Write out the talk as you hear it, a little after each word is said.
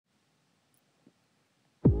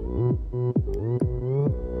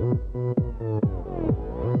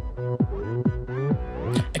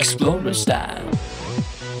Explorer style.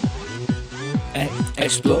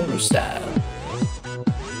 Explorer style.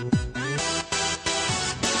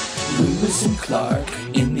 Lewis and Clark,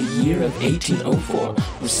 in the year of 1804,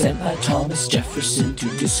 were sent by Thomas Jefferson to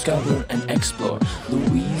discover and explore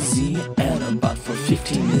Louisiana, bought for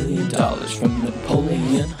 $15 million from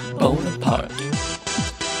Napoleon Bonaparte.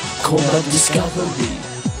 Corps of Discovery.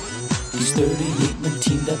 These 38 men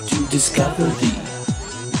teamed up to discover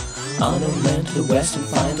on a land to the west and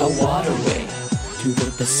find a waterway to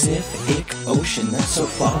the Pacific Ocean that's so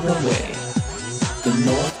far away. The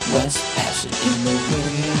Northwest Passage in the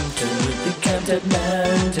winter, they camped at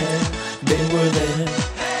Mandan. They were there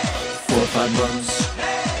for 5 months.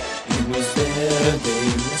 He was there, they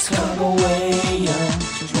was gone away.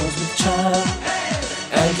 Just was with child,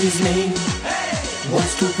 and his name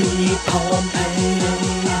was to be Pompeii.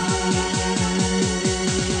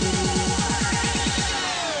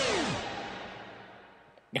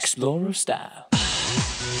 Explorer style.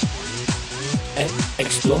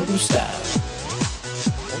 Explorer style.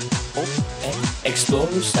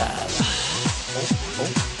 Explorer style.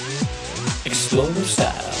 Explorer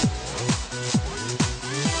style.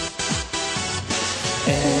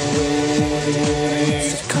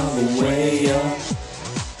 Chicago way up.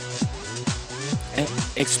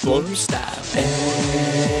 Explorer style.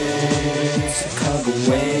 Chicago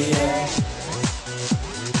way up.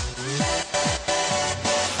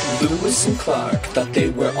 Lewis and Clark thought they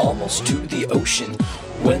were almost to the ocean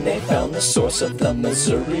when they found the source of the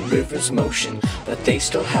Missouri River's motion. But they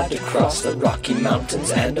still had to cross the Rocky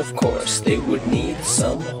Mountains, and of course they would need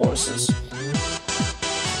some horses.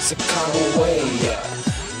 Sakawawea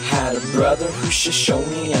had a brother who's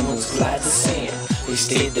Shoshone and was glad to see him. They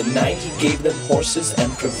stayed the night, he gave them horses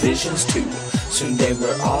and provisions too. Soon they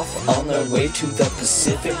were off on their way to the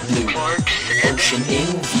Pacific Blue Ocean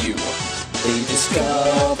in view. They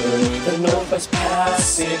discovered the Northwest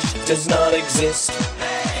Passage does not exist.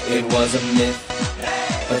 It was a myth,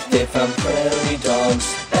 but they found prairie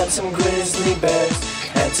dogs and some grizzly bears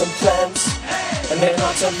and some plants and made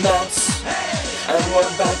lots of maps. And we're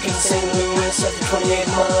back in St. Louis after 28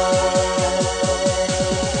 months.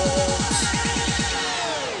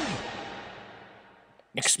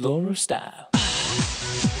 Explorer style.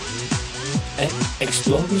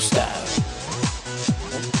 Explorer style.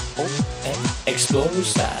 Explorer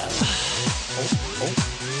style.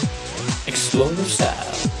 Explorer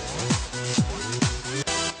style.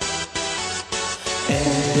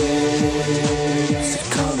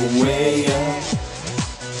 Chicago way up.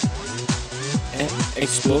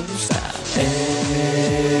 Explorer style.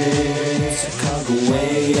 Chicago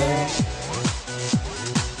way up.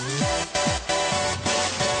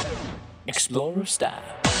 Explorer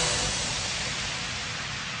style.